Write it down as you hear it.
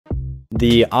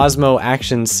The Osmo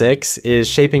Action 6 is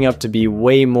shaping up to be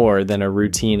way more than a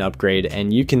routine upgrade,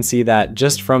 and you can see that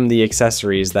just from the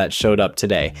accessories that showed up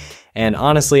today. And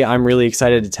honestly, I'm really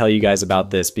excited to tell you guys about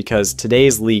this because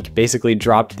today's leak basically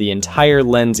dropped the entire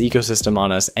lens ecosystem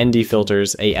on us: ND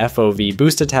filters, a FOV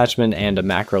boost attachment, and a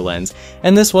macro lens.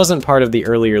 And this wasn't part of the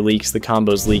earlier leaks. The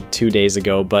combos leaked 2 days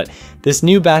ago, but this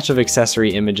new batch of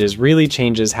accessory images really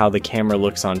changes how the camera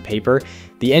looks on paper.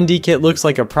 The ND kit looks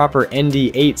like a proper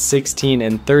ND 8, 16,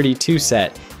 and 32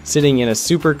 set, sitting in a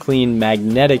super clean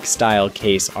magnetic style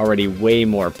case, already way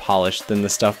more polished than the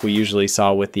stuff we usually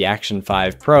saw with the Action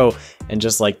 5 Pro. And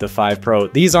just like the 5 Pro,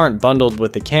 these aren't bundled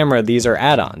with the camera, these are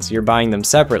add-ons. You're buying them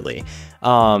separately.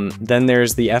 Then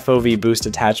there's the FOV Boost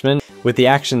attachment. With the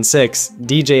Action 6,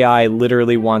 DJI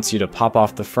literally wants you to pop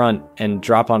off the front and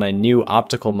drop on a new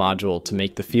optical module to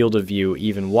make the field of view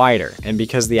even wider. And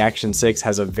because the Action 6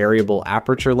 has a variable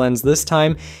aperture lens this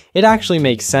time, it actually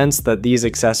makes sense that these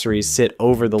accessories sit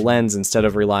over the lens instead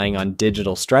of relying on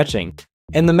digital stretching.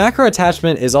 And the macro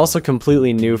attachment is also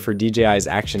completely new for DJI's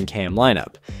Action Cam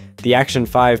lineup. The Action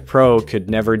 5 Pro could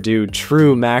never do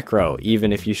true macro,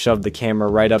 even if you shove the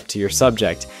camera right up to your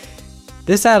subject.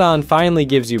 This add-on finally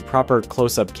gives you proper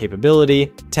close-up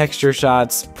capability, texture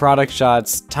shots, product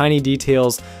shots, tiny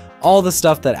details, all the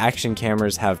stuff that action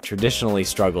cameras have traditionally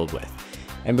struggled with.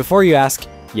 And before you ask,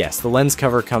 yes, the lens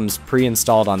cover comes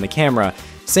pre-installed on the camera,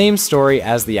 same story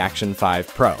as the Action 5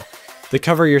 Pro. The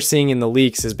cover you're seeing in the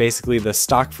leaks is basically the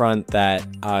stock front that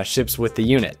ships with the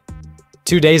unit.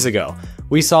 2 days ago,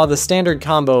 we saw the standard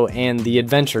combo and the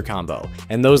adventure combo,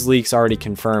 and those leaks already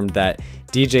confirmed that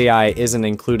DJI isn't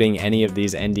including any of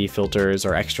these ND filters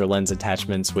or extra lens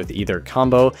attachments with either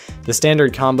combo. The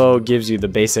standard combo gives you the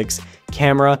basics: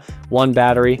 camera, 1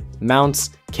 battery, mounts,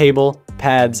 cable,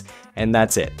 pads, and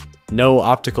that's it. No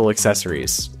optical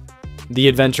accessories. The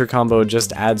adventure combo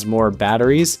just adds more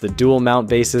batteries, the dual mount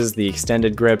bases, the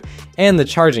extended grip, and the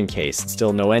charging case.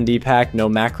 Still no ND pack, no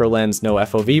macro lens, no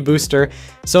FOV booster.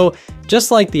 So just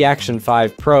like the Action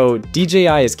 5 Pro,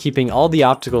 DJI is keeping all the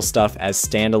optical stuff as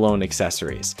standalone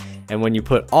accessories. And when you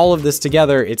put all of this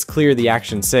together, it's clear the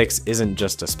Action 6 isn't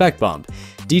just a spec bump.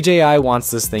 DJI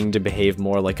wants this thing to behave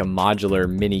more like a modular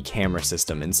mini camera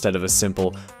system instead of a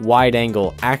simple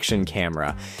wide-angle action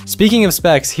camera. Speaking of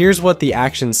specs, here's what the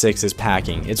Action 6 is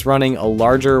packing. It's running a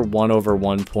larger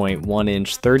 1/1.1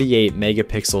 inch 38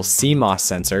 megapixel CMOS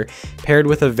sensor paired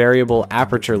with a variable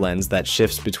aperture lens that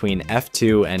shifts between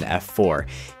f2 and f4,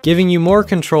 giving you more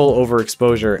control over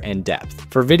exposure and depth.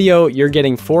 For video, you're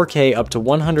getting 4K up to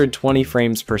 120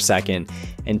 frames per second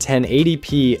and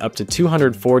 1080p up to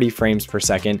 240 frames per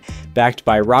second, backed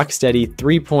by Rocksteady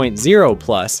 3.0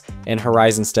 Plus and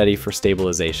Horizon Steady for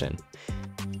stabilization.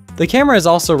 The camera is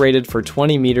also rated for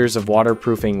 20 meters of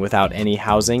waterproofing without any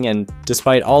housing, and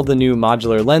despite all the new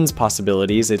modular lens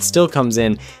possibilities, it still comes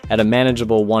in at a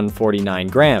manageable 149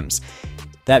 grams.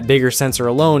 That bigger sensor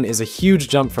alone is a huge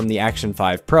jump from the Action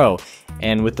 5 Pro,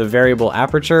 and with the variable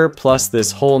aperture plus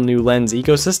this whole new lens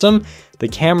ecosystem, the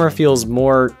camera feels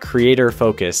more creator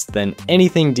focused than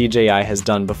anything DJI has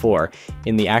done before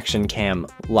in the Action Cam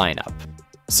lineup.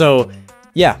 So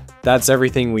yeah, that's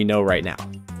everything we know right now.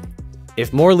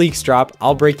 If more leaks drop,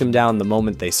 I'll break them down the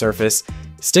moment they surface.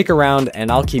 Stick around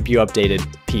and I'll keep you updated.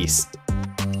 Peace.